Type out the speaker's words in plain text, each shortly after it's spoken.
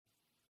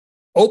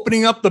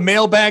Opening up the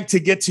mailbag to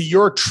get to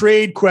your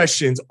trade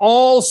questions,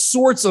 all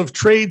sorts of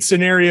trade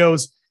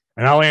scenarios,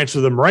 and I'll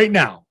answer them right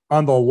now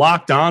on the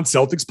Locked On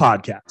Celtics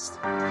podcast.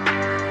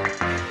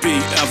 Be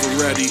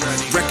ever ready.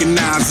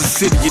 Recognize the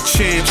city of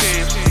champs.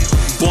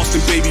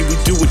 Boston, baby, we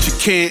do what you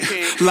can't.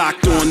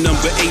 Locked on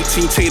number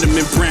 18, Tatum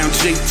and Brown,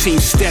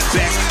 J-team. Step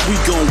back, we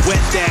gon'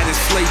 wet that and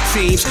slay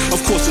teams.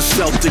 Of course, the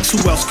Celtics,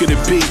 who else could it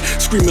be?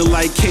 Screaming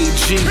like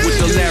KG with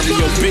the Larry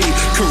O.B.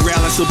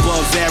 Corrales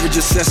above average,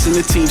 assessing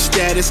the team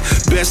status.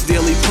 Best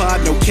daily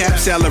pod, no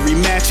cap, salary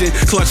matching.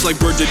 Clutch like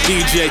Bird the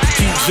DJ,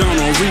 keep John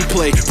on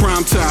replay.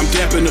 Prime time,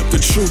 dapping up the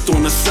truth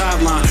on the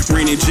sideline.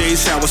 Rainy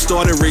J's, how it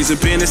started,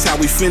 raising banners, how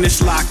we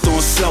finished. Locked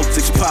on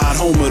Celtics pod,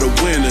 home of the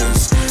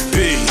winners.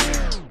 B.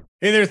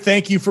 Hey there,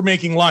 thank you for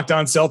making Locked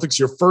On Celtics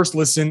your first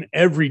listen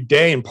every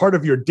day and part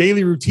of your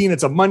daily routine.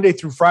 It's a Monday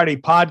through Friday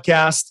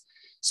podcast,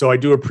 so I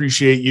do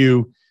appreciate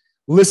you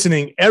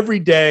listening every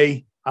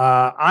day.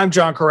 I'm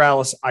John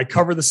Corrales. I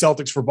cover the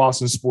Celtics for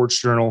Boston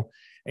Sports Journal,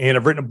 and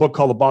I've written a book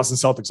called The Boston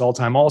Celtics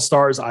All-Time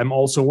All-Stars. I'm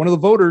also one of the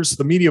voters,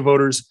 the media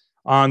voters,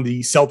 on the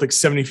Celtics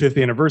 75th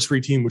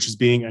anniversary team, which is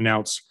being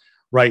announced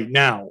right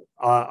now.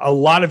 A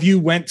lot of you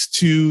went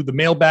to the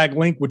mailbag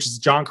link, which is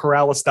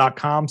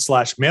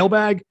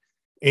johncorrales.com/mailbag.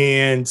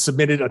 and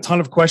submitted a ton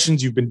of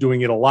questions. You've been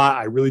doing it a lot.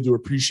 I really do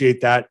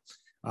appreciate that.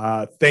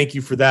 Thank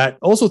you for that.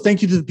 Also,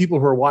 thank you to the people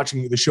who are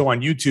watching the show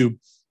on YouTube.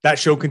 That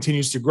show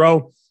continues to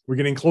grow. We're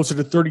getting closer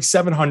to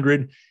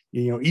 3,700.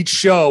 Each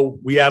show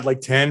we add like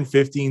 10,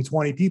 15,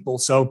 20 people.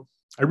 So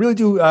I really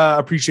do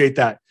appreciate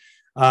that.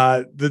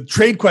 The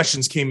trade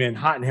questions came in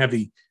hot and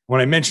heavy.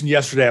 When I mentioned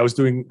yesterday, I was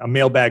doing a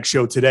mailbag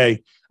show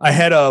today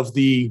ahead of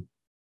the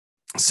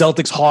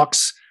Celtics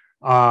Hawks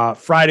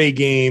Friday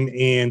game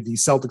and the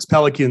Celtics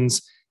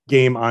Pelicans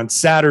game on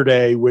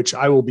Saturday, which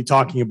I will be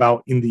talking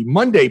about in the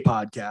Monday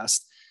podcast.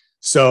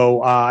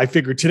 So I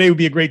figured today would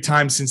be a great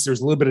time since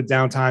there's a little bit of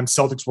downtime.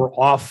 Celtics were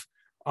off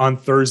on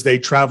Thursday,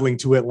 traveling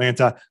to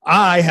Atlanta.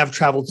 I have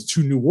traveled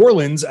to New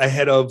Orleans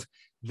ahead of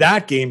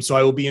that game. So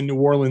I will be in New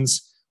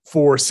Orleans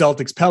for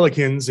Celtics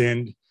Pelicans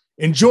and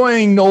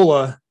enjoying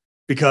NOLA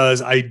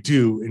because I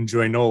do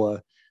enjoy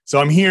NOLA. So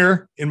I'm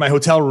here in my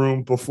hotel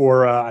room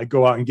before I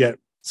go out and get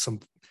some.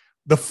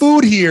 The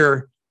food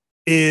here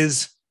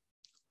is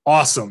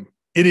awesome.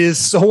 It is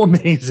so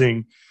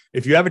amazing.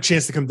 If you have a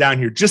chance to come down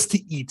here just to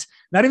eat,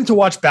 not even to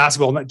watch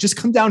basketball, just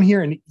come down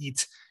here and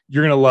eat.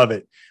 You're going to love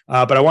it.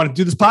 But I want to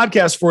do this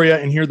podcast for you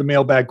and hear the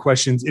mailbag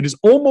questions. It is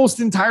almost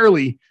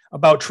entirely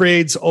about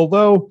trades,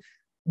 although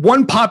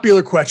one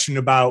popular question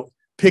about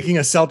picking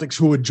a Celtics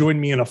who would join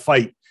me in a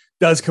fight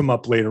does come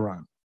up later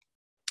on.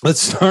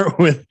 Let's start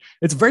with,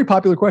 it's a very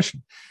popular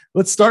question.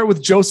 Let's start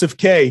with Joseph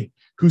K.,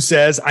 who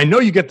says, I know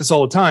you get this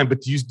all the time,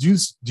 but do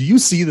you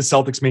see the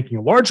Celtics making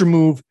a larger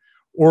move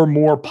or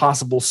more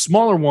possible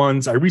smaller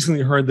ones? I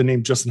recently heard the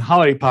name Justin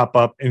Holiday pop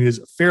up and his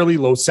fairly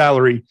low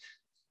salary.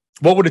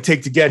 What would it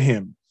take to get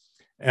him?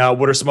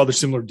 What are some other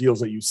similar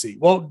deals that you see?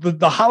 Well,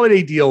 the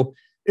Holiday deal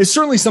is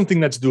certainly something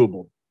that's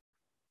doable.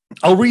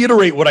 I'll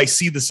reiterate what I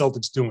see the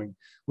Celtics doing,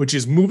 which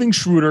is moving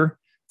Schroeder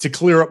to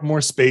clear up more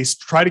space,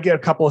 try to get a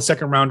couple of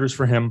second rounders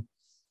for him.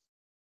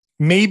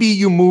 Maybe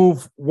you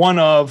move one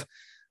of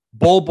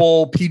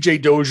Bol,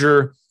 PJ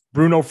Dozier,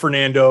 Bruno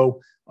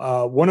Fernando,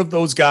 one of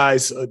those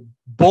guys.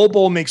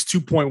 Bol makes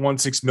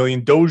 $2.16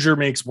 million. Dozier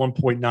makes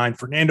 1.9.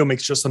 Fernando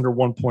makes just under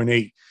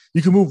 1.8.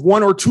 You can move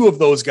one or two of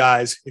those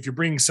guys if you're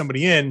bringing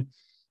somebody in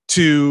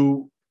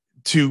to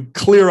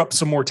clear up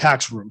some more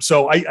tax room.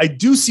 So I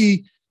do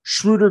see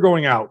Schroeder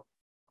going out.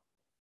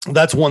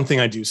 That's one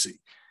thing I do see.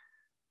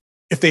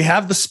 If they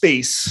have the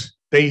space,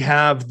 they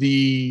have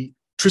the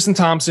Tristan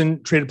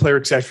Thompson traded player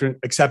exception.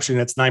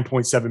 That's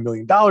 $9.7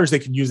 million. They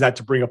can use that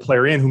to bring a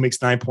player in who makes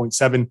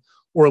 9.7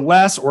 or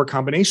less, or a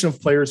combination of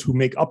players who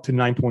make up to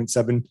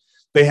 9.7.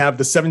 They have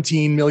the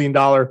 $17 million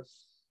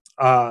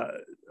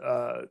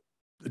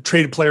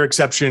traded player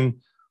exception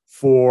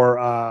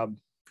for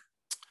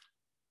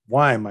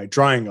why am I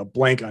drawing a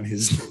blank on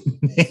his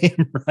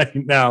name right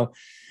now?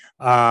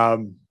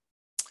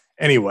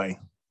 Anyway,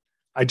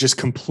 I just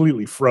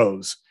completely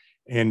froze.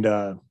 And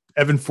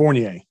Evan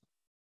Fournier.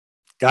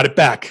 Got it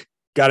back.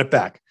 I'm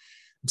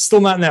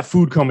still not in that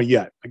food coma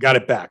yet. I got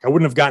it back. I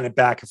wouldn't have gotten it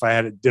back if I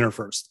had dinner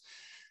first.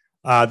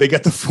 They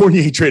got the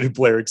Fournier traded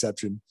player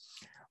exception,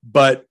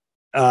 but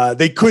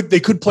they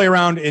could play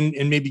around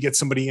and maybe get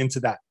somebody into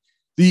that.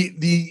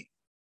 The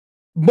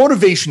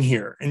motivation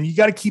here, and you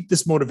got to keep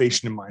this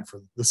motivation in mind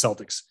for the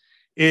Celtics,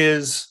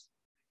 is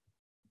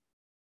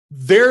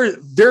they're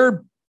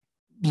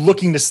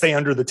looking to stay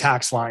under the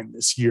tax line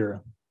this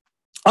year.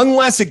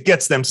 Unless it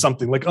gets them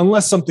something, like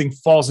unless something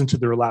falls into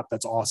their lap,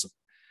 that's awesome.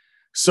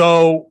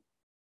 So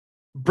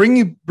bring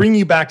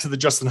you back to the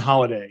Justin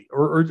Holiday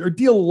or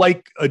deal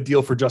like a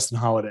deal for Justin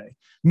Holiday.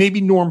 Maybe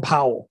Norm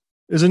Powell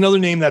is another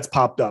name that's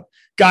popped up.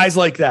 Guys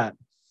like that.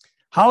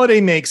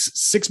 Holiday makes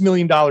 $6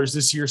 million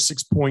this year,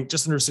 just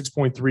under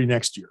 6.3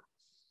 next year.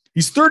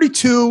 He's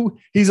 32.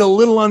 He's a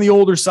little on the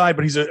older side,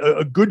 but he's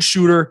a good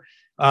shooter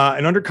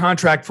and under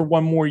contract for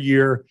one more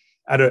year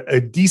at a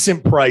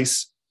decent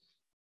price.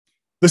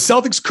 The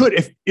Celtics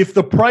could, if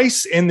the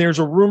price, and there's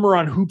a rumor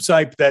on Hoops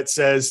Hype that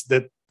says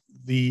that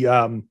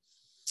the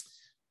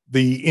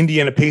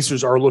Indiana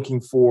Pacers are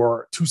looking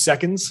for 2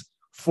 seconds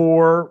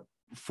for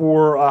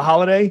a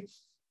Holiday.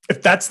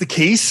 If that's the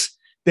case,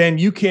 then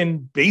you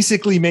can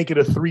basically make it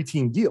a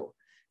 3-team deal.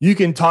 You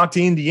can talk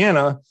to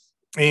Indiana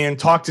and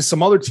talk to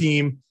some other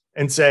team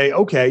and say,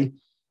 okay,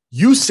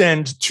 you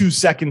send 2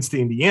 seconds to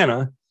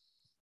Indiana.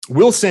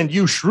 We'll send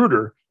you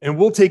Schroeder and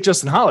we'll take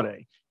Justin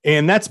Holiday.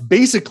 And that's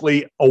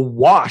basically a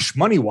wash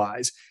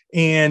money-wise.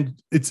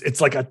 And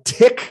it's like a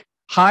tick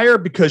higher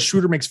because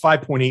Schroeder makes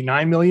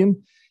 $5.89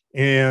 million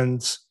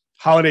and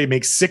Holiday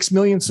makes $6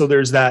 million. So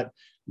there's that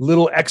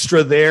little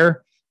extra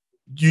there.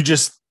 You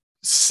just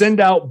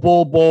send out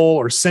Bull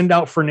or send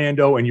out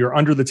Fernando and you're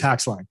under the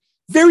tax line.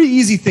 Very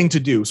easy thing to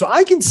do. So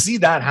I can see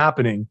that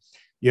happening.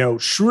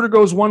 Schroeder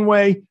goes one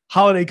way,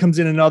 Holiday comes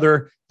in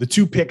another. The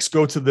 2 picks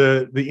go to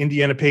the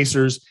Indiana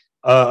Pacers.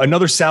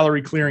 Another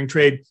salary clearing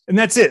trade, and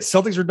that's it.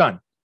 Celtics are done.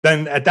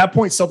 Then at that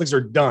point, Celtics are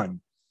done.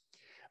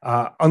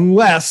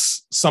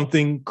 Unless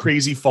something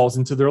crazy falls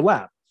into their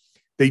lap.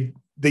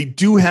 They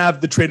do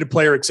have the traded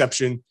player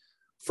exception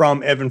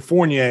from Evan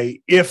Fournier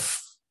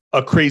if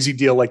a crazy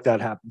deal like that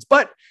happens.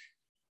 But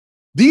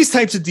these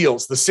types of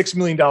deals, the $6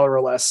 million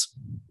or less,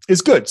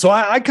 is good. So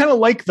I kind of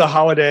like the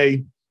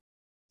Holiday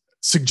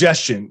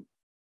suggestion.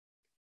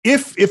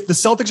 If the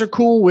Celtics are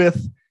cool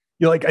with,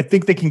 I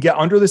think they can get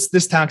under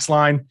this tax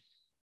line.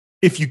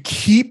 If you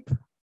keep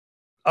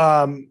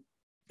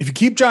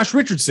Josh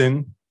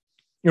Richardson,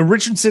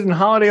 Richardson and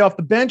Holiday off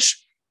the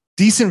bench,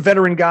 decent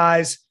veteran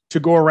guys to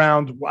go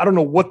around. I don't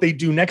know what they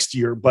do next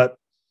year, but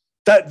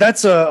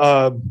that's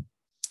something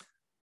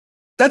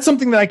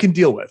that I can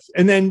deal with.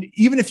 And then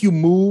even if you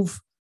move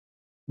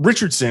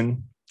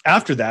Richardson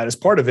after that as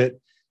part of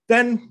it,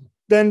 then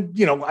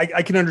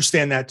I can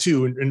understand that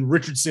too. And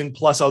Richardson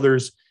plus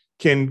others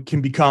can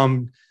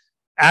become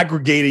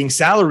aggregating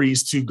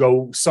salaries to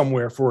go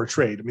somewhere for a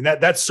trade. I mean,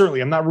 that's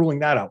certainly, I'm not ruling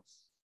that out.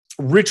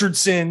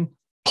 Richardson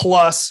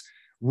plus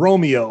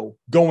Romeo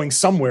going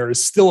somewhere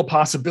is still a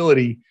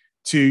possibility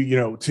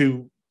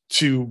to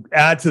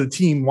add to the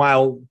team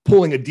while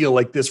pulling a deal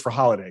like this for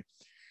Holiday.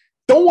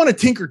 Don't want to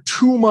tinker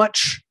too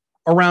much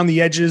around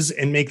the edges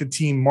and make the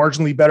team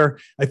marginally better.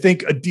 I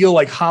think a deal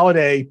like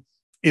Holiday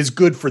is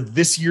good for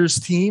this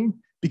year's team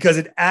because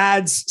it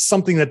adds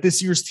something that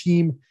this year's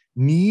team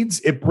needs.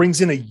 It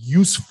brings in a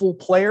useful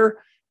player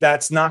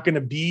that's not going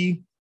to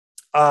be,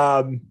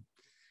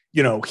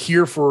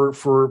 here for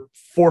 4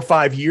 or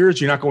 5 years.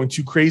 You're not going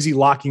too crazy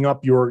locking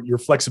up your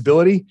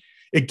flexibility.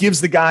 It gives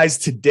the guys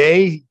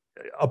today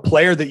a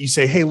player that you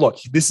say, hey, look,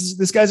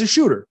 this guy's a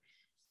shooter.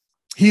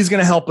 He's going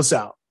to help us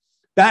out.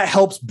 That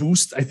helps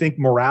boost, I think,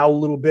 morale a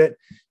little bit.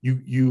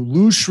 You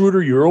lose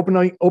Schroeder, you're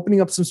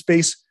opening up some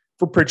space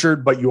for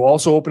Pritchard, but you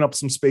also open up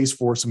some space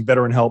for some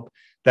veteran help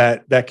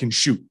that can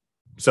shoot.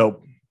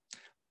 So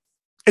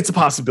it's a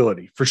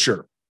possibility for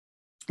sure.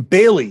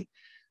 Bailey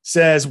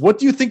says, what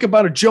do you think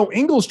about a Joe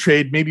Ingles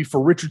trade, maybe for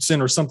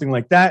Richardson or something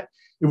like that?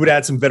 It would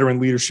add some veteran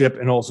leadership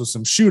and also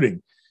some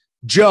shooting.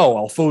 Joe,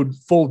 I'll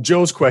fold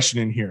Joe's question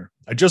in here.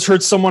 I just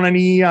heard someone on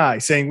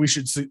EEI saying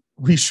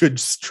we should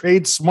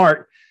trade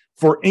Smart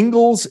for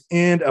Ingles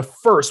and a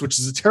first, which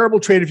is a terrible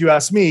trade if you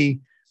ask me.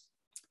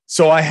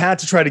 So I had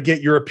to try to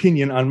get your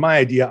opinion on my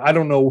idea. I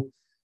don't know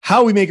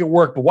how we make it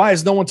work, but why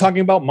is no one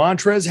talking about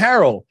Montrezl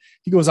Harrell?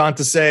 He goes on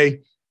to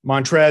say,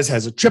 Montrez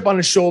has a chip on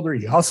his shoulder.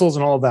 He hustles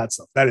and all of that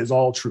stuff. That is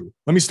all true.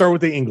 Let me start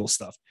with the Ingles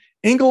stuff.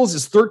 Ingles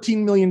is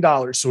 $13 million,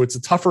 so it's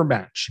a tougher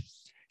match.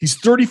 He's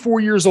 34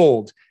 years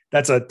old.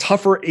 That's a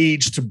tougher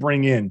age to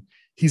bring in.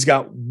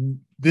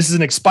 This is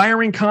an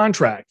expiring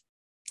contract.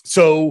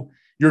 So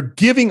you're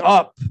giving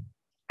up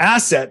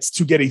assets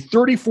to get a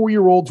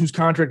 34-year-old whose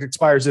contract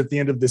expires at the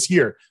end of this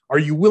year. Are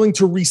you willing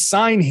to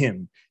re-sign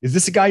him? Is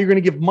this a guy you're going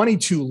to give money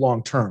to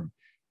long-term?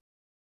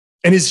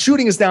 And his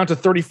shooting is down to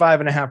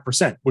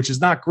 35.5%, which is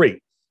not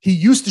great. He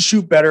used to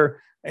shoot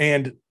better.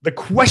 And the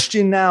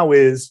question now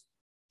is,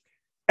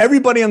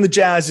 everybody on the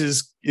Jazz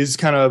is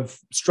kind of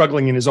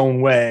struggling in his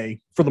own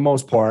way for the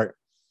most part.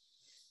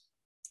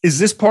 Is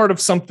this part of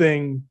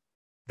something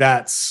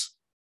that's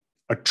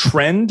a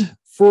trend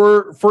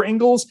for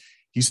Ingles?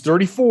 He's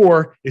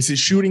 34. Is his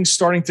shooting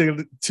starting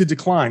to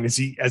decline? Is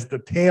he as the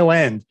tail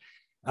end?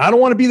 I don't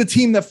want to be the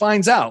team that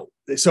finds out.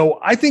 So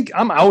I think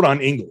I'm out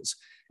on Ingles.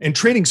 And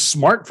trading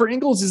Smart for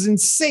Ingles is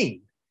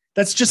insane.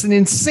 That's just an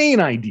insane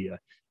idea.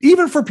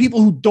 Even for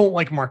people who don't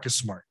like Marcus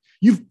Smart,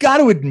 you've got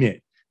to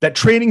admit that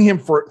trading him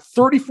for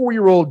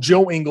 34-year-old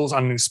Joe Ingles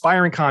on an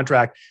expiring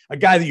contract, a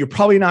guy that you're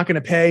probably not going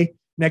to pay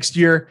next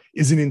year,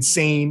 is an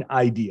insane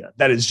idea.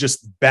 That is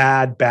just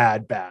bad,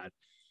 bad, bad.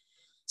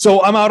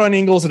 So I'm out on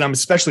Ingles, and I'm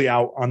especially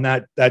out on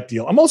that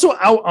deal. I'm also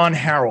out on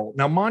Harrell.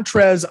 Now,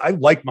 Montrez, I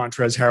like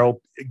Montrez Harrell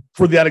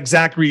for that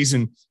exact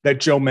reason that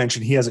Joe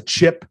mentioned. He has a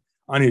chip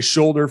on his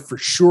shoulder for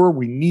sure.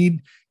 We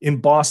need in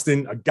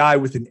Boston a guy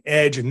with an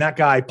edge, and that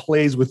guy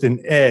plays with an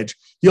edge.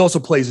 He also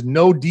plays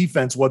no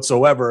defense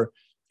whatsoever,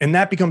 and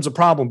that becomes a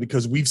problem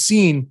because we've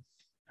seen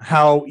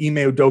how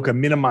Ime Udoka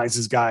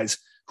minimizes guys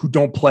who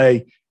don't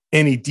play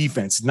any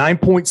defense.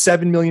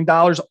 $9.7 million,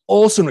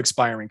 also an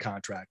expiring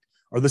contract.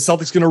 Are the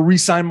Celtics going to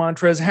re-sign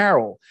Montrezl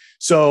Harrell?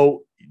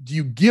 So do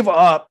you give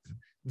up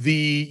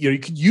you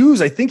could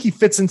use, I think he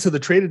fits into the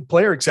traded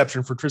player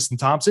exception for Tristan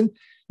Thompson.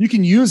 You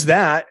can use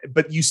that,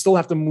 but you still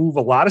have to move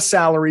a lot of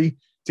salary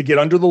to get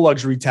under the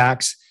luxury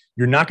tax.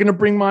 You're not going to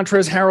bring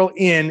Montrezl Harrell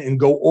in and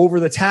go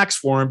over the tax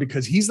for him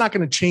because he's not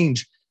going to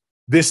change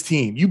this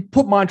team. You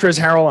put Montrezl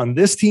Harrell on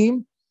this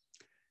team,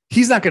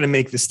 he's not going to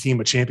make this team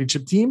a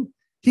championship team.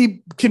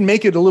 He can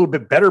make it a little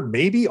bit better,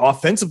 maybe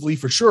offensively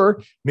for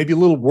sure, maybe a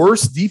little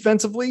worse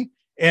defensively,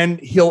 and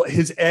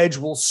his edge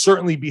will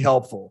certainly be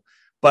helpful.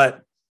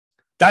 But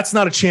that's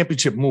not a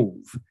championship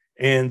move,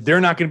 and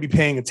they're not going to be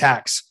paying a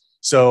tax.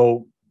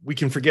 So we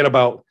can forget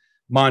about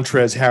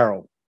Montrezl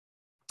Harrell.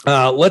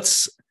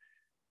 Let's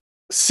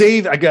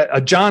save. I got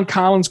a John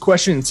Collins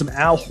question and some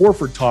Al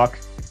Horford talk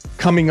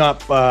coming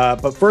up.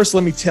 But first,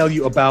 let me tell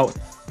you about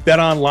Bet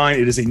Online.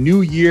 It is a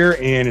new year,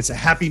 and it's a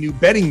happy new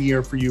betting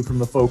year for you from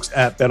the folks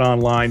at Bet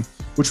Online,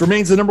 which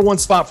remains the number one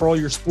spot for all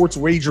your sports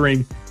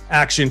wagering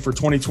action for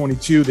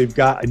 2022. They've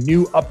got a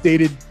new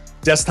updated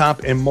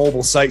desktop and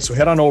mobile site. So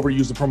head on over,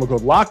 use the promo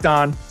code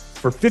LOCKEDON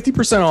for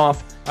 50%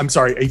 off. I'm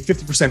sorry, a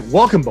 50%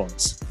 welcome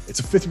bonus. It's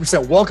a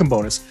 50% welcome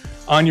bonus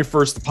on your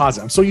first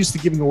deposit. I'm so used to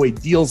giving away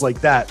deals like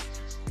that.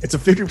 It's a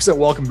 50%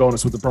 welcome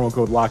bonus with the promo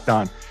code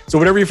LOCKEDON. So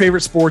whatever your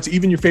favorite sports,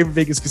 even your favorite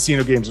Vegas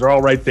casino games, they're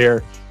all right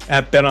there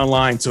at Bet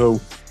Online. So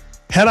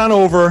head on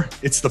over.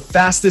 It's the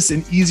fastest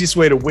and easiest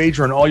way to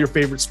wager on all your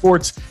favorite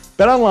sports.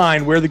 Bet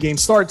Online, where the game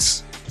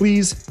starts.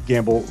 Please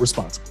gamble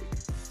responsibly.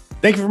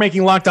 Thank you for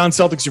making Locked On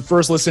Celtics your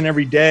first listen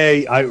every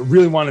day. I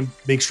really want to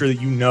make sure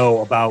that you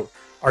know about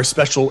our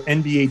special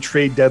NBA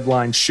trade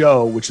deadline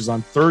show, which is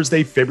on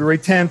Thursday, February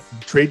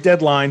 10th, trade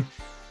deadline,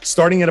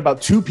 starting at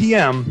about 2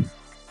 p.m.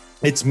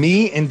 It's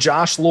me and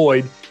Josh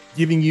Lloyd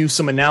giving you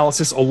some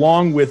analysis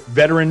along with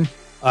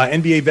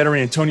NBA veteran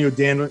Antonio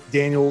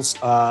Daniels.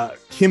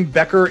 Kim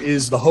Becker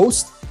is the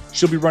host.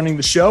 She'll be running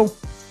the show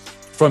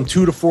from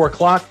 2 to 4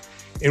 o'clock,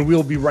 and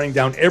we'll be running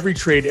down every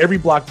trade, every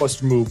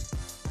blockbuster move.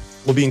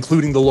 We'll be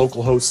including the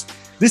local hosts.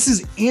 This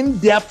is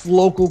in-depth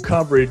local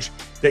coverage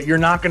that you're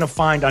not going to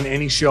find on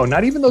any show,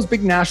 not even those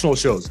big national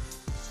shows.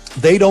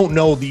 They don't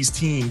know these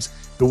teams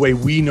the way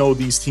we know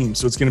these teams.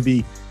 So it's going to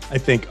be, I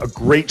think, a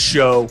great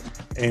show.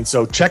 And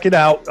so check it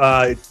out.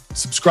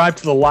 Subscribe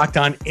to the Locked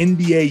On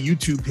NBA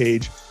YouTube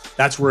page.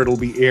 That's where it'll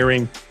be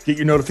airing. Get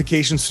your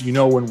notifications so you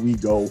know when we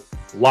go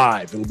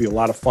live. It'll be a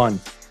lot of fun.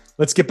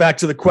 Let's get back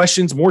to the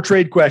questions. More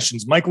trade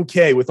questions. Michael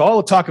K. With all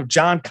the talk of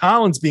John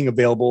Collins being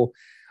available,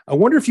 I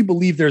wonder if you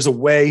believe there's a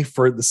way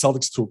for the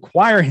Celtics to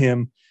acquire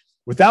him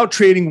without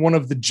trading one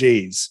of the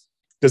Jays.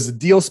 Does the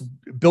deal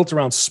built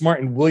around Smart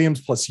and Williams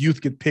plus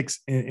youth get picks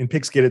and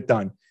picks get it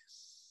done?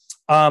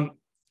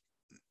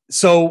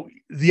 So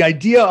the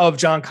idea of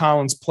John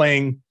Collins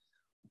playing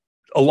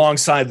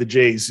alongside the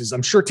Jays is,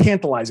 I'm sure,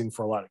 tantalizing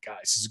for a lot of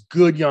guys. He's a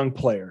good young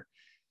player.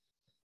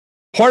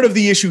 Part of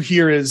the issue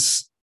here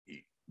is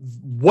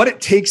what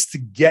it takes to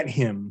get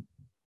him.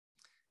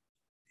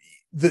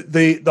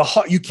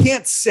 You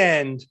can't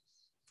send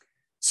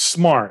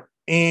Smart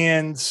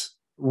and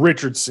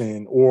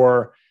Richardson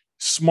or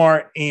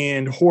Smart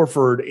and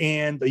Horford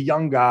and a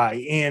young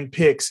guy and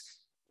picks.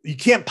 You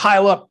can't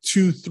pile up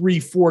 2, 3,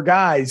 4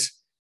 guys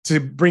to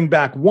bring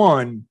back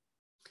one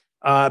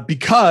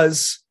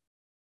because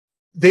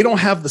they don't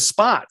have the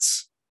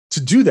spots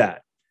to do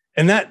that.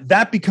 And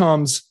that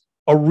becomes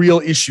a real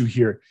issue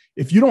here.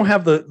 If you don't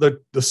have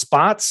the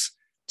spots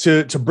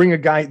to bring a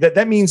guy,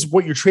 that means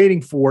what you're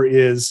trading for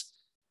is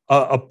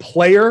a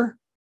player.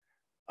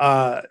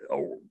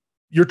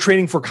 You're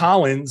trading for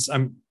Collins,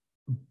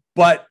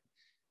 but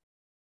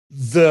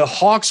the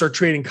Hawks are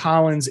trading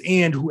Collins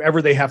and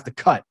whoever they have to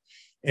cut.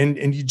 And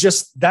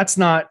that's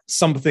not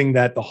something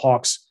that the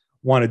Hawks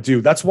want to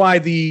do. That's why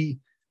the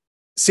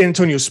San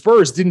Antonio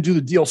Spurs didn't do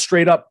the deal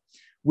straight up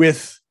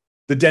with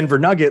the Denver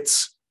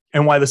Nuggets,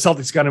 and why the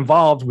Celtics got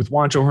involved with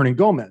Juancho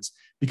Hernangomez,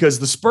 because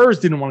the Spurs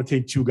didn't want to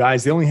take 2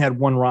 guys. They only had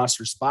 1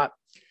 roster spot.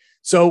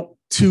 So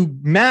to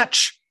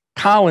match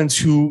Collins,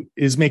 who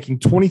is making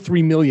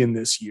 $23 million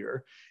this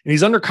year, and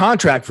he's under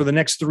contract for the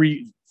next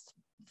three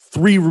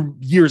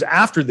years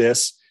after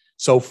this.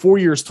 So 4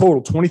 years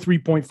total,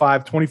 23.5,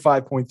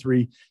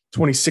 25.3,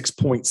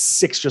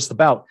 26.6, just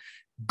about.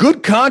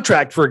 Good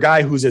contract for a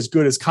guy who's as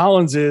good as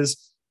Collins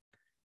is.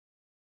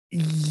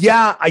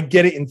 Yeah, I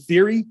get it in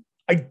theory.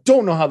 I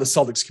don't know how the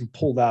Celtics can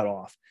pull that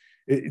off.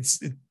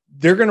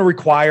 They're going to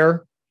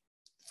require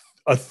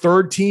a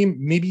third team,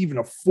 maybe even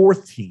a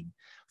fourth team,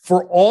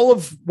 for all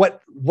of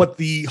what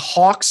the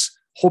Hawks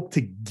hope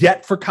to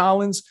get for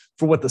Collins,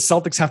 for what the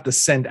Celtics have to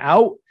send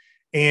out,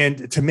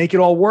 and to make it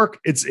all work.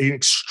 It's an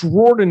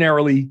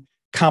extraordinarily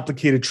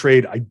complicated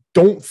trade. I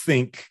don't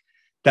think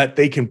that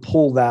they can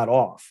pull that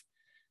off.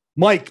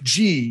 Mike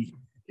G,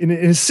 in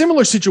a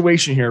similar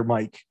situation here,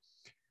 Mike,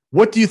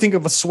 what do you think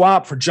of a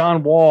swap for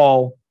John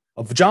Wall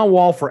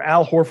for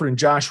Al Horford and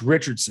Josh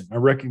Richardson? I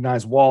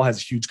recognize Wall has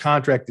a huge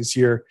contract this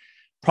year,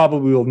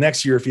 probably will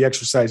next year if he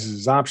exercises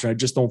his option. I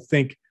just don't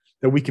think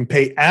that we can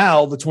pay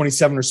Al the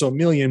 27 or so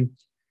million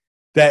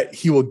that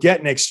he will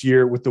get next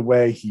year with the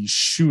way he's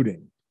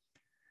shooting.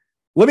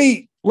 Let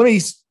me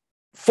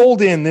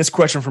fold in this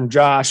question from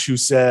Josh,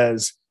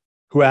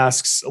 who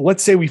asks,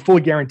 let's say we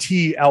fully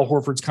guarantee Al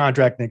Horford's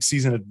contract next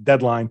season at the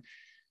deadline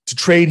to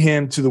trade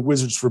him to the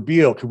Wizards for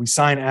Beal. Could we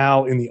sign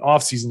Al in the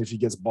offseason if he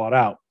gets bought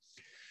out?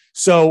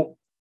 So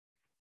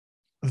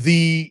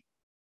the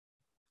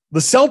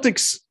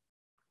Celtics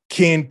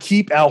can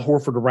keep Al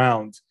Horford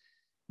around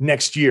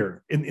next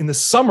year. In the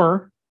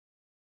summer,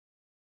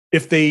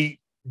 if they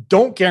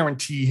don't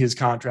guarantee his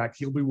contract,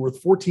 he'll be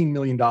worth $14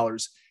 million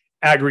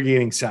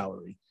aggregating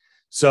salary.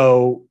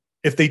 So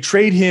if they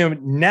trade him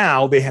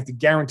now, they have to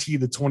guarantee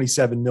the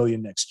 $27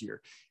 million next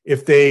year.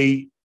 If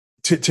they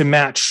to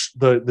match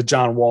the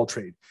John Wall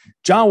trade.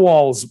 John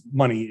Wall's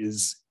money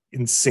is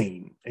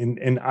insane.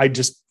 And I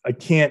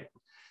can't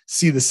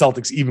see the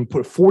Celtics even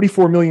put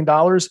 $44 million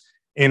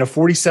in a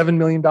 $47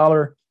 million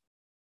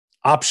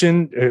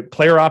option,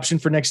 player option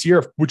for next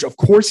year, which of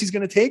course he's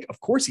going to take. Of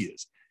course he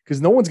is, because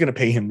no one's going to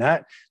pay him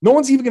that. No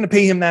one's even going to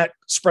pay him that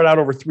spread out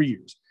over 3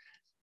 years.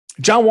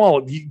 John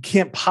Wall, they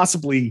can't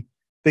possibly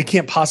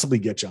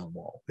get John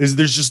Wall. There's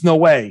just no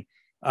way.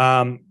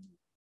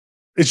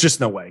 It's just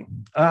no way.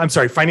 I'm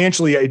sorry.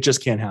 Financially, it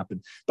just can't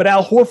happen. But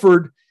Al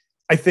Horford,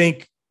 I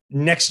think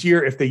next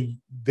year, if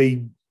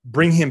they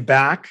bring him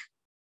back,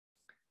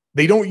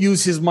 they don't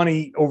use his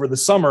money over the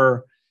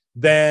summer,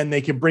 then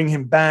they can bring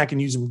him back and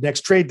use him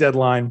next trade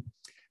deadline.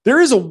 There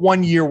is a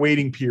 1 year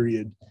waiting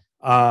period.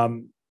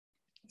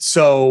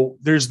 So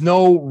there's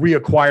no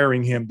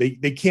reacquiring him.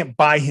 They can't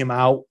buy him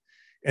out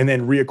and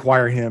then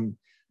reacquire him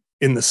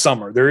in the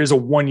summer. There is a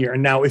 1 year.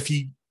 And now if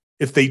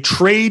they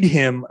trade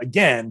him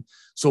again,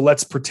 so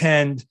let's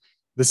pretend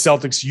the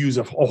Celtics use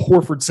a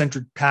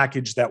Horford-centric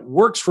package that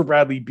works for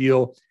Bradley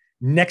Beal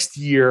next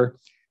year.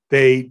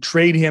 They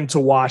trade him to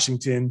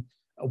Washington.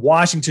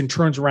 Washington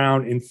turns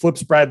around and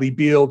flips flips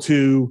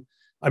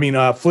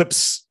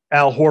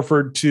Al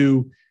Horford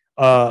to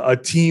a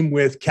team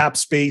with cap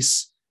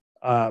space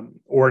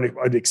or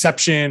an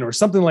exception or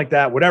something like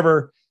that,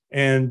 whatever.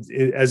 And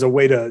as a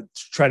way to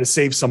try to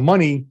save some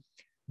money,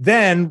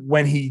 then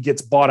when he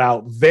gets bought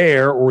out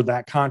there or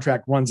that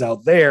contract runs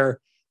out there,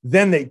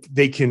 then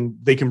they can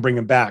bring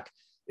him back.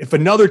 If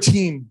another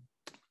team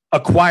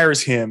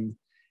acquires him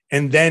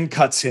and then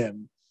cuts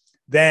him,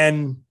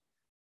 then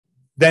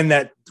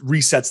that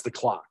resets the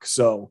clock.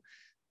 So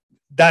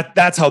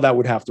that's how that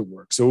would have to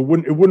work. So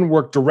it wouldn't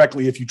work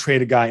directly if you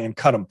trade a guy and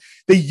cut him.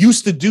 They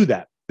used to do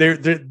that.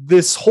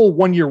 This whole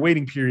 1 year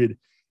waiting period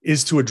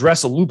is to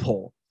address a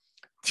loophole.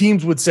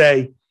 Teams would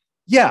say,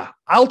 yeah,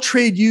 I'll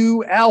trade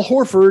you Al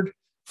Horford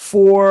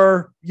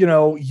for,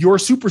 your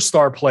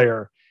superstar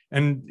player.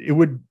 And it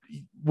would,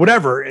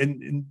 whatever.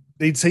 And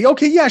they'd say,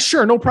 okay, yeah,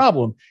 sure. No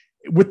problem.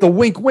 With the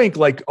wink,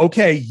 like,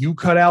 okay, you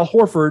cut Al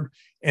Horford.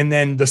 And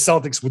then the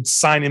Celtics would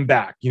sign him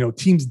back.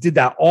 Teams did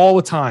that all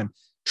the time.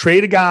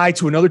 Trade a guy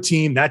to another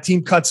team. That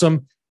team cuts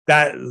him.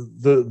 That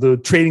the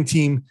trading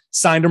team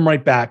signed him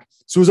right back.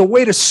 So it was a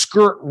way to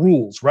skirt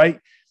rules, right?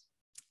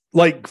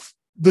 Like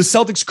the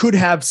Celtics could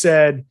have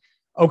said,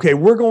 okay,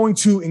 we're going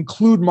to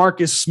include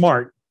Marcus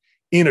Smart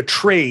in a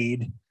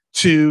trade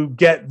to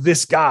get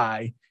this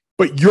guy,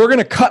 but you're going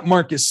to cut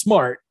Marcus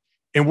Smart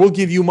and we'll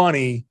give you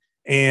money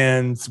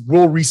and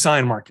we'll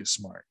re-sign Marcus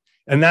Smart.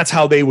 And that's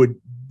how they would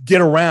get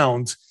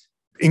around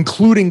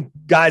including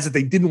guys that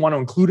they didn't want to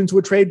include into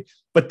a trade,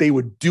 but they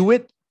would do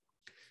it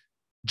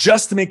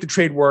just to make the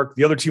trade work.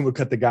 The other team would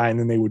cut the guy and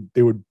then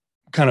they would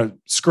kind of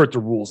skirt the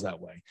rules that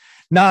way.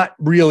 Not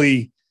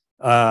really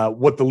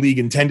what the league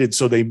intended.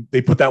 So they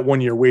put that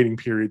 1 year waiting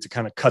period to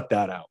kind of cut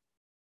that out.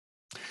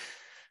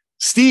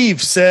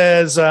 Steve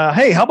says,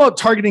 hey, how about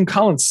targeting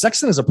Collin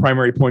Sexton as a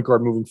primary point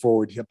guard moving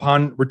forward?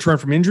 Upon return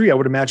from injury, I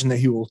would imagine that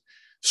he will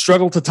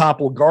struggle to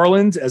topple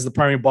Garland as the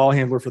primary ball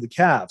handler for the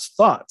Cavs.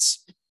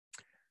 Thoughts?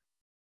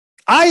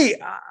 I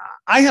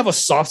have a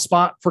soft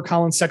spot for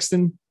Collin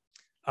Sexton.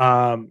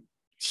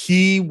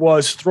 He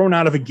was thrown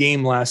out of a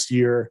game last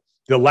year,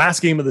 the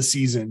last game of the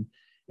season.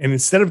 And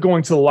instead of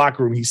going to the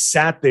locker room, he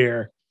sat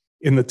there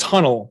in the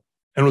tunnel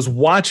and was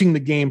watching the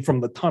game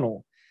from the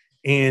tunnel.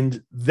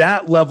 And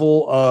that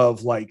level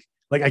of like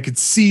I could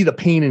see the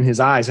pain in his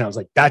eyes. And I was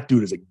like, that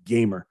dude is a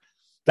gamer.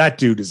 That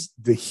dude is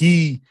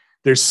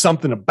there's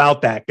something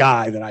about that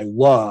guy that I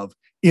love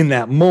in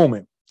that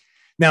moment.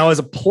 Now, as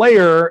a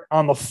player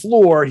on the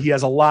floor, he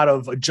has a lot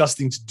of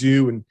adjusting to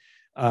do.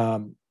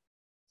 And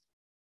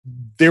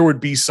there would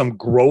be some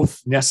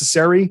growth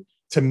necessary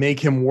to make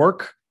him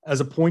work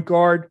as a point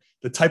guard,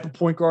 the type of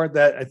point guard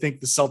that I think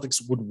the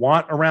Celtics would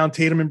want around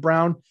Tatum and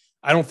Brown.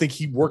 I don't think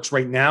he works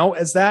right now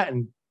as that.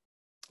 And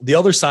the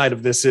other side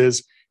of this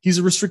is he's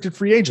a restricted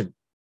free agent.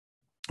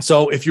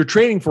 So if you're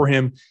trading for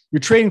him, you're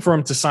trading for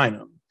him to sign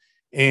him.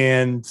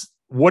 And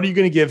what are you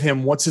going to give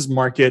him? What's his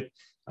market?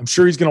 I'm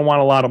sure he's going to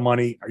want a lot of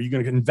money. Are you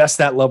going to invest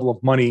that level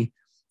of money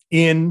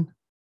in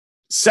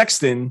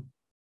Sexton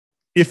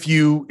if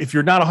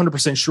you're not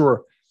 100%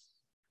 sure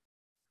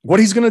what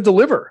he's going to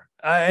deliver?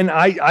 And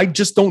I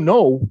just don't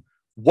know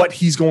what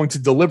he's going to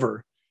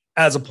deliver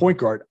as a point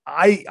guard.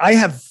 I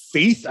have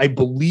faith. I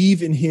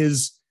believe in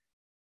his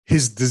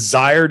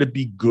desire to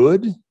be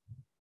good.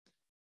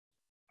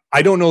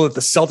 I don't know that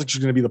the Celtics are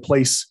going to be the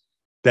place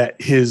that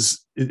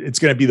it's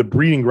going to be the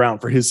breeding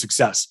ground for his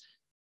success.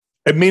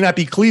 It may not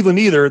be Cleveland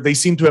either. They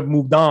seem to have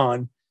moved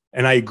on.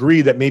 And I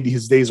agree that maybe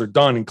his days are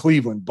done in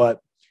Cleveland, but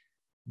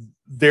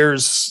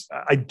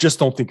I just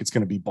don't think it's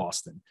going to be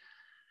Boston.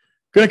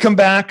 Going to come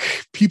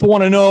back. People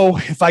want to know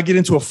if I get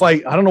into a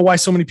fight. I don't know why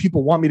so many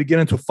people want me to get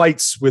into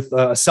fights with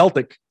a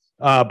Celtic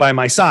by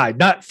my side.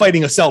 Not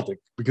fighting a Celtic,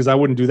 because I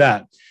wouldn't do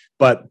that.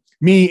 But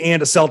me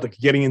and a Celtic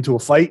getting into a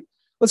fight.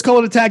 Let's call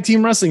it a tag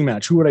team wrestling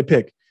match. Who would I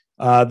pick?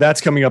 That's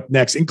coming up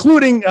next,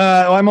 including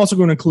I'm also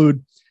going to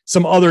include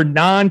some other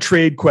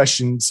non-trade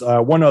questions.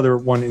 One other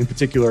one in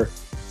particular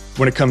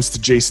when it comes to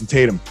Jason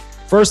Tatum.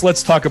 First,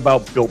 let's talk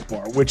about Built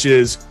Bar, which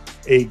is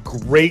a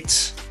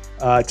great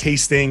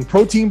tasting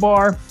protein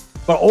bar,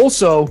 but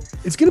also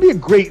it's going to be a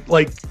great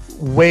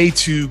way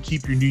to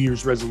keep your New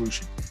Year's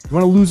resolution. You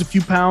want to lose a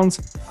few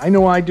pounds? I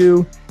know I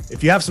do.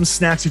 If you have some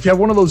snacks, if you have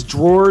one of those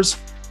drawers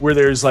where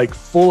there's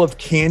full of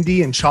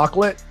candy and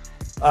chocolate,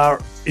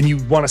 and you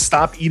want to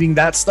stop eating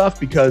that stuff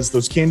because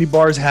those candy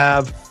bars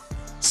have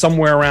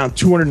somewhere around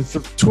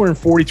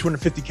 240,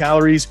 250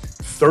 calories,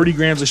 30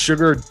 grams of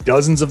sugar,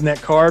 dozens of net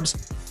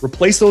carbs.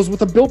 Replace those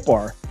with a Built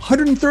Bar,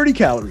 130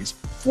 calories,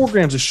 4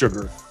 grams of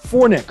sugar,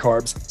 4 net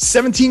carbs,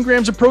 17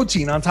 grams of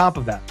protein on top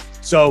of that.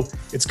 So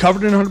it's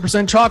covered in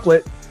 100%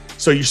 chocolate.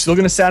 So you're still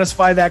going to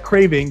satisfy that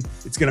craving.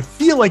 It's going to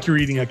feel like you're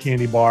eating a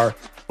candy bar,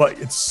 but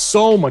it's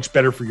so much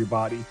better for your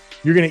body.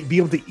 You're going to be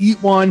able to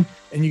eat one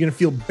and you're going to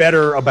feel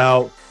better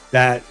about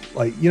that.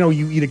 You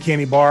eat a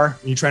candy bar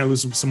and you're trying to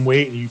lose some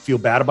weight and you feel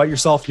bad about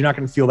yourself. You're not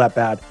going to feel that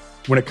bad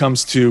when it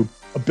comes to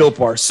a Built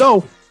Bar.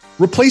 So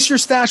replace your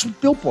stash with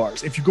Built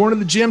Bars. If you're going to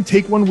the gym,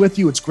 take one with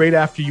you. It's great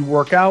after you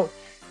work out.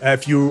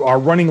 If you are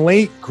running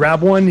late,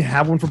 grab one,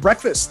 have one for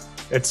breakfast.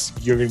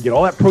 You're going to get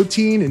all that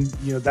protein and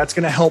that's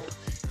going to help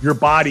your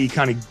body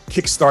kind of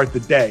kickstart the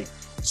day.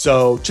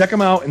 So check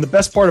them out. And the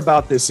best part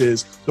about this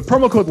is the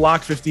promo code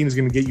LOCK15 is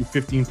going to get you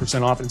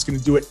 15% off, and it's going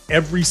to do it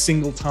every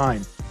single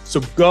time. So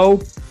go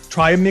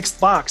try a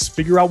mixed box,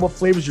 figure out what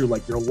flavors you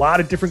like. There are a lot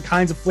of different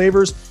kinds of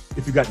flavors.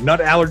 If you've got nut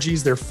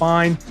allergies, they're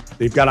fine.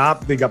 They've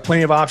got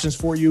plenty of options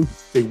for you.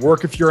 They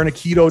work if you're on a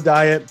keto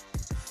diet.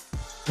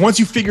 Once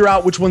you figure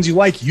out which ones you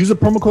like, use the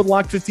promo code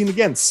LOCK15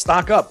 again.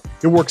 Stock up.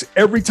 It works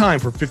every time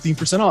for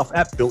 15% off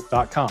at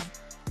built.com.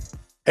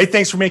 Hey,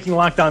 thanks for making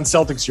Locked On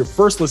Celtics your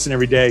first listen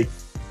every day.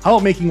 How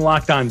about making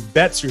Locked On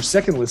Bets your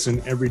second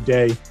listen every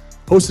day?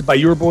 Hosted by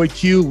your boy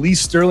Q, Lee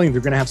Sterling.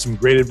 They're going to have some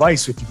great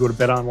advice if you go to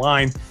Bet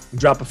Online and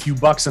drop a few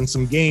bucks on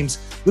some games.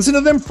 Listen to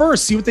them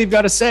first. See what they've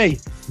got to say.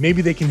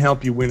 Maybe they can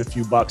help you win a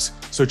few bucks.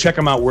 So check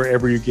them out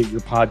wherever you get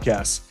your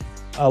podcasts.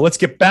 Let's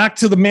get back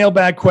to the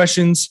mailbag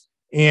questions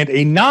and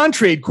a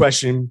non-trade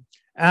question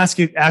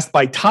asked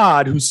by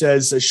Todd, who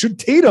says, should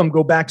Tatum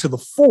go back to the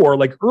 4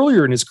 like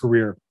earlier in his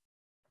career?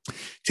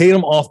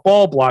 Tatum off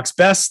ball, blocks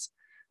best.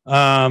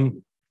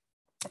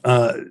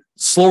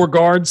 Slower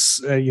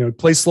guards,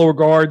 plays slower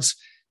guards,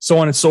 so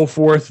on and so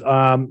forth.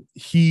 The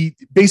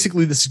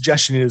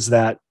suggestion is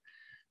that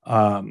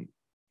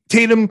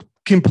Tatum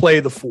can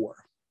play the 4.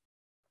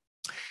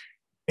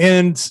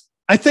 And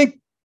I think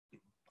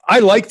I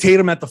like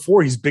Tatum at the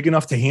 4. He's big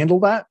enough to handle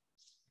that.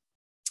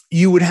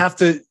 You would have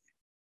to,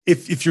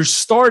 if you're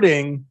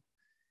starting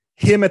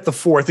him at the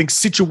 4, I think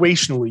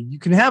situationally, you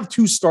can have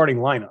 2 starting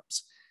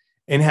lineups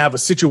and have a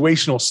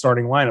situational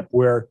starting lineup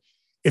where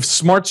if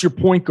Smart's your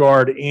point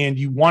guard and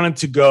you wanted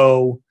to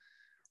go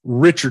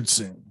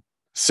Richardson,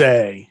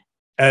 say,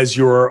 as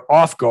your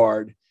off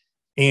guard,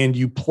 and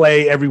you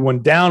play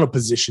everyone down a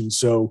position.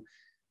 So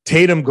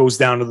Tatum goes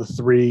down to the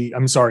 3.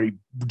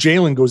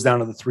 Jalen goes down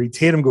to the 3.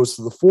 Tatum goes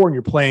to the 4, and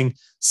you're playing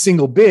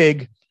single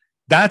big.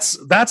 That's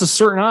a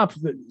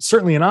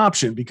certainly an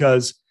option,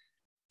 because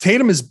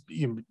Tatum is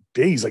big.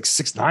 He's like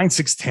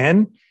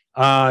 6'9",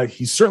 6'10".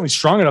 He's certainly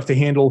strong enough to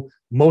handle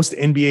most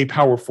NBA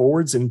power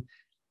forwards.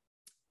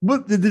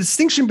 But the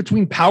distinction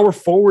between power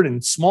forward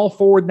and small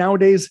forward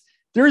nowadays,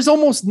 there is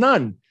almost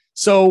none.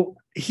 So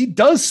he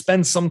does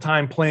spend some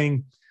time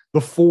playing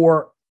the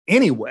 4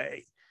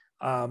 anyway.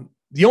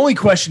 The only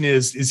question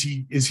is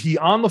he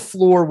on the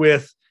floor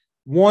with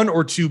 1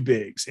 or 2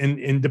 bigs?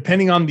 And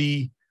depending on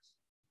the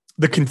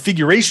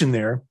configuration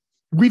there,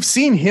 we've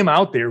seen him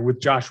out there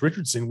with Josh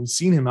Richardson. We've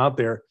seen him out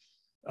there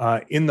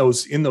in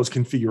those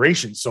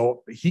configurations.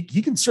 So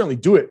he can certainly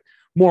do it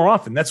more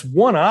often. That's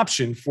one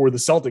option for the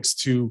Celtics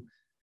to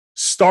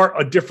start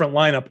a different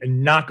lineup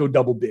and not go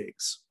double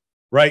bigs,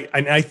 right?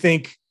 And I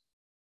think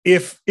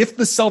if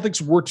the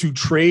Celtics were to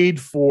trade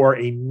for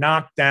a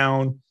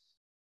knockdown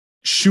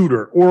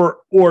shooter,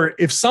 or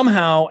if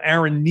somehow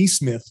Aaron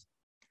Nesmith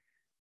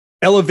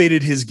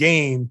elevated his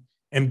game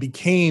and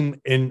became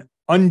an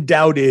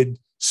undoubted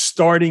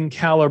starting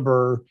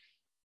caliber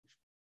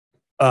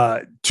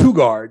 2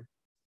 guard,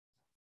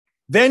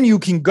 then you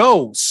can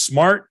go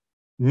Smart,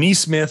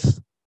 Nesmith,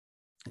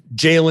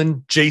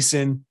 Jalen,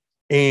 Jason,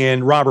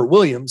 and Robert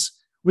Williams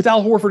with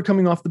Al Horford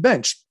coming off the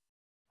bench.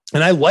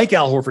 And I like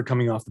Al Horford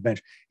coming off the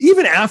bench.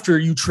 Even after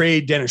you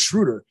trade Dennis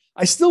Schroeder,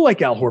 I still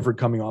like Al Horford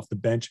coming off the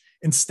bench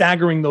and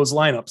staggering those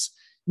lineups.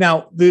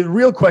 Now, the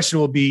real question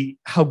will be,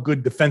 how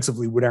good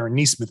defensively would Aaron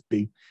Nesmith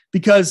be?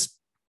 Because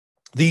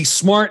the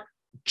Smart,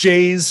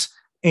 Jays,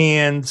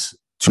 and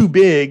two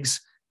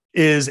bigs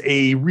is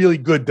a really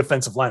good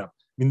defensive lineup.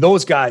 I mean,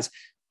 those guys,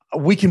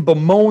 we can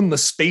bemoan the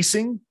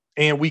spacing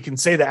and we can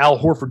say that Al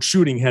Horford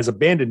shooting has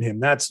abandoned him.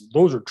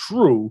 Those are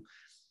true,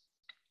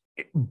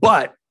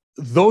 but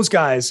those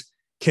guys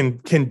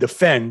can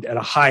defend at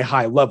a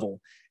high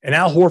level. And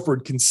Al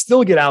Horford can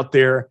still get out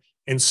there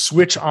and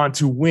switch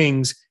onto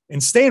wings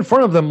and stay in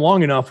front of them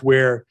long enough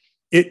where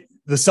the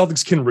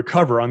Celtics can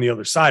recover on the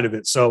other side of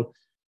it. So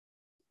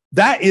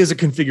that is a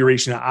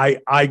configuration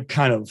I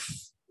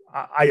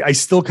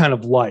still kind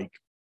of like.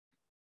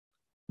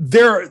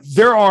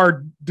 There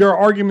are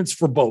arguments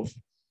for both.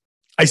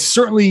 I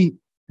certainly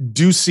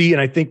do see,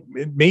 and I think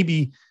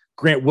maybe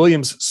Grant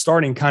Williams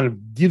starting kind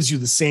of gives you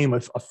the same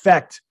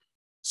effect.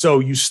 So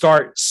you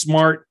start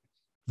Smart,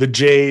 the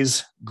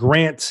Jays,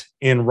 Grant,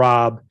 and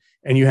Rob,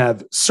 and you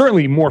have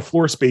certainly more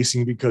floor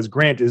spacing because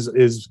Grant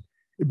is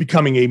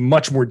becoming a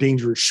much more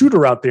dangerous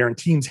shooter out there, and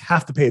teams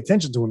have to pay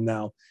attention to him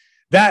now.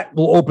 That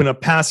will open up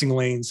passing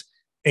lanes,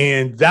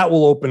 and that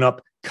will open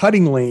up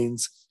cutting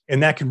lanes,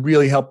 and that can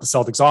really help the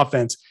Celtics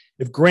offense.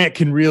 If Grant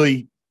can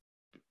really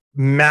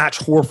match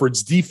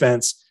Horford's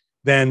defense,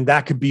 then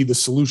that could be the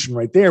solution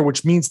right there,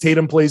 which means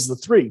Tatum plays the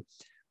 3.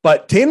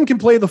 But Tatum can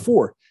play the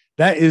 4.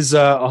 That is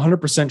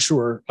 100%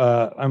 sure.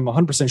 I'm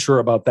 100% sure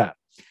about that.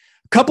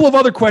 A couple of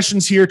other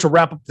questions here to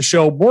wrap up the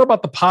show. More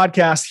about the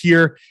podcast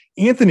here.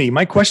 Anthony,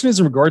 my question is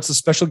in regards to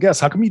special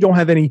guests. How come you don't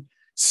have any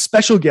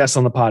special guests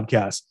on the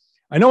podcast?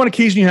 I know on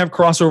occasion you have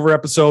crossover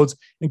episodes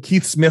and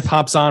Keith Smith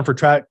hops on for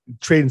trade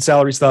and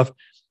salary stuff.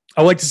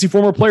 I like to see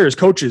former players,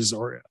 coaches,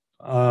 or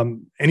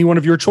anyone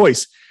of your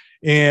choice.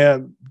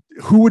 And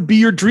who would be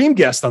your dream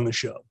guest on the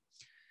show?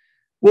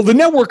 Well, the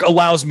network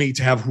allows me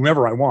to have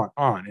whomever I want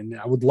on, and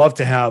I would love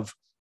to have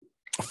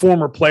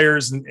former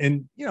players.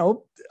 And you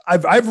know,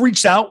 I've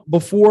reached out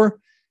before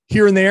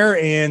here and there,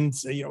 and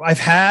you know, I've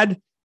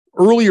had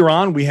earlier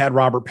on we had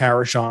Robert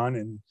Parrish on,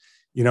 and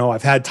you know,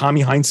 I've had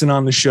Tommy Heinsohn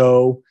on the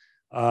show.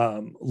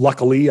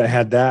 Luckily, I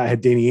had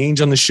Danny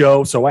Ainge on the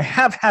show, so I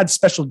have had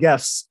special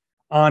guests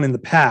on in the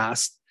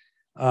past.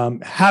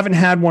 Haven't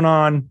had one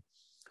on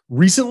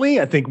recently.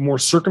 I think more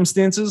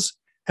circumstances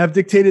have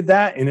dictated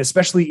that, and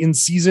especially in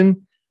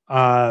season.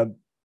 I'm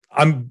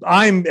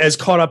as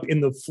caught up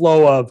in the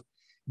flow of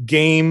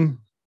game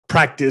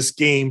practice,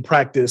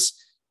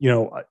 you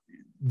know,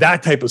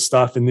 that type of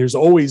stuff. And there's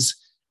always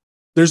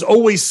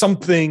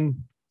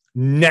something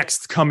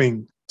next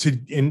coming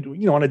and,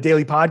 you know, on a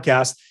daily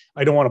podcast,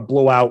 I don't want to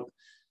blow out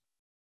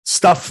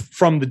stuff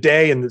from the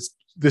day and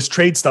this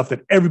trade stuff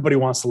that everybody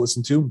wants to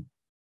listen to.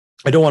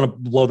 I don't want to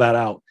blow that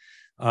out.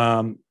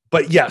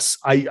 But yes,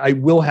 I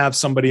will have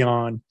somebody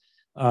on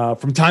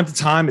from time to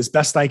time as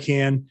best I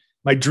can.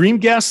 My dream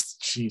guest,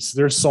 geez,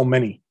 there's so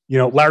many. You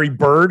know, Larry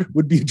Bird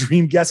would be a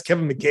dream guest.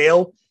 Kevin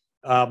McHale,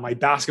 my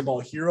basketball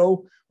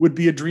hero, would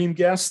be a dream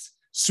guest.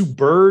 Sue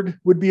Bird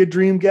would be a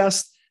dream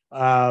guest.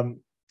 I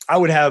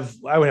would have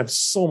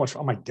so much.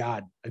 Oh my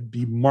God, I'd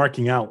be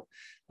marking out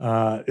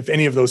if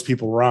any of those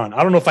people were on.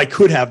 I don't know if I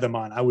could have them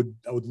on. I would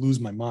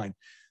lose my mind.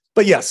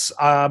 But yes,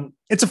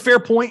 it's a fair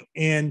point.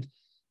 And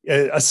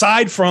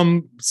aside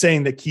from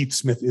saying that Keith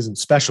Smith isn't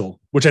special,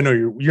 which I know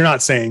you're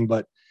not saying,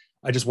 but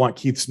I just want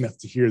Keith Smith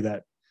to hear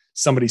that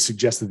somebody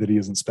suggested that he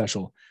isn't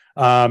special.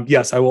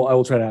 Yes, I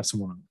will try to have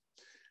someone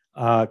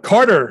on.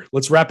 Carter,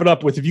 let's wrap it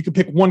up with, if you could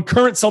pick one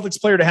current Celtics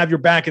player to have your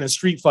back in a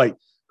street fight,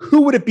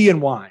 who would it be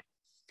and why?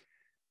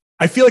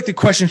 I feel like the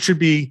question should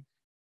be,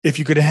 if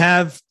you could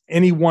have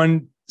any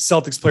one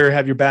Celtics player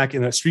have your back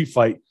in a street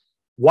fight,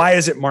 why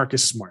is it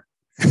Marcus Smart?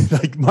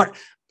 Like,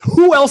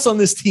 who else on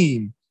this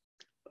team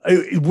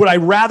would I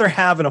rather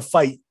have in a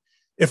fight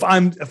if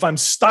I'm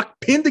stuck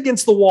pinned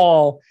against the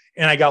wall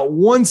and I got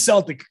one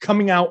Celtic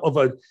coming out of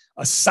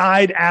a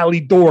side alley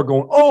door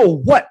going, oh,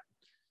 what?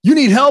 You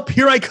need help?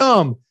 Here I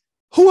come.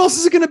 Who else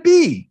is it going to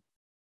be?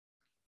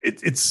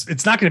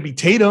 It's not going to be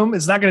Tatum.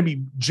 It's not going to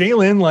be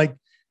Jalen. Like,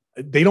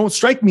 they don't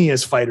strike me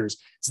as fighters.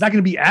 It's not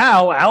going to be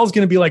Al. Al's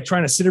going to be like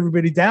trying to sit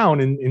everybody down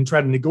and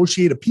try to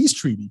negotiate a peace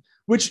treaty,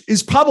 which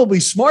is probably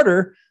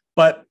smarter,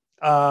 but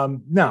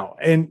no.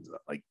 And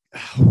like,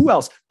 who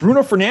else?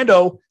 Bruno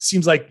Fernando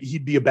seems like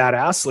he'd be a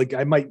badass. Like,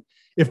 I might,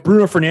 if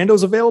Bruno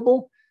Fernando's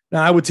available,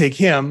 now I would take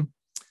him.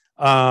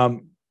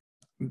 Aaron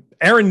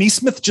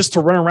Nesmith just to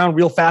run around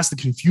real fast to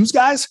confuse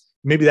guys.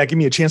 Maybe that give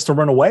me a chance to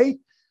run away.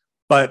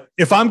 But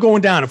if I'm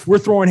going down, if we're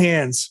throwing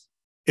hands,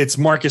 it's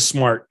Marcus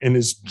Smart, and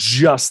is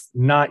just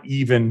not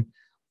even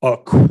a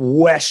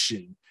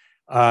question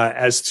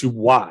as to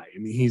why. I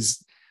mean,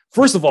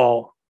 first of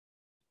all,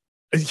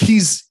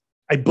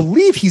 I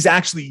believe he's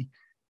actually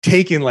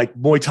taken like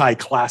Muay Thai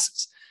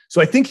classes.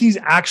 So I think he's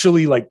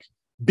actually like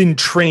been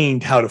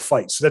trained how to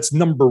fight. So that's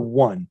number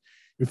one.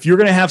 If you're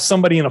going to have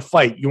somebody in a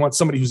fight, you want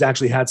somebody who's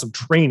actually had some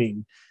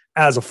training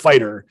as a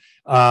fighter.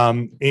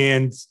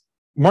 And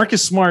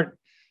Marcus Smart,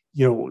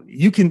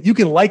 you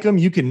can like him,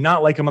 you can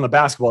not like him on the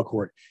basketball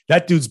court.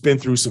 That dude's been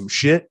through some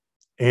shit,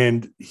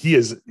 and he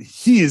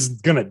is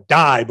gonna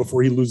die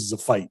before he loses a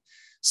fight.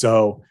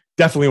 So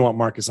definitely want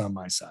Marcus on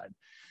my side.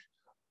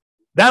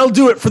 That'll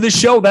do it for this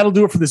show. That'll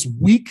do it for this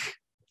week.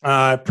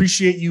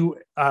 Appreciate you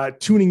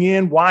tuning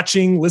in,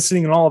 watching,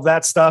 listening, and all of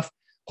that stuff.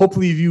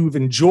 Hopefully you've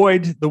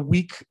enjoyed the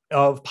week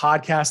of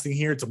podcasting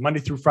here. It's a Monday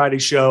through Friday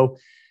show.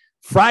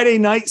 Friday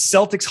night,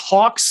 Celtics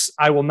Hawks.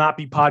 I will not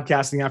be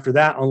podcasting after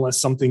that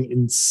unless something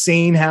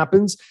insane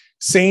happens.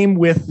 Same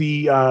with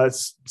the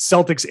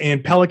Celtics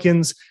and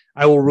Pelicans.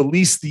 I will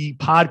release the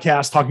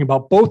podcast talking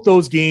about both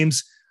those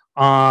games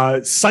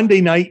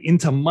Sunday night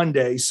into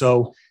Monday.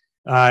 So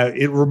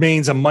it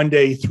remains a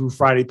Monday through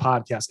Friday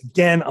podcast.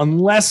 Again,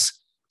 unless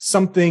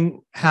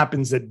something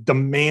happens that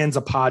demands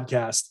a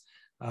podcast,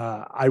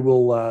 I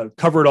will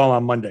cover it all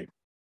on Monday.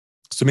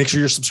 So make sure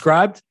you're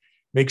subscribed.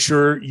 Make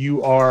sure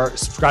you are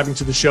subscribing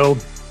to the show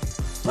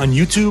on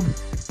YouTube.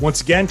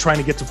 Once again, trying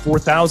to get to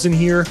 4,000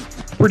 here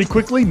pretty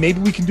quickly. Maybe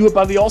we can do it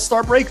by the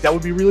All-Star break. That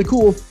would be really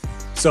cool.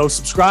 So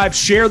subscribe,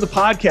 share the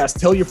podcast,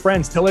 tell your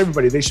friends, tell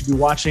everybody they should be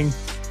watching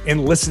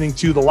and listening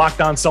to the Locked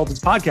On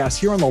Celtics podcast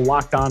here on the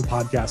Locked On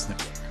Podcast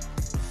Network.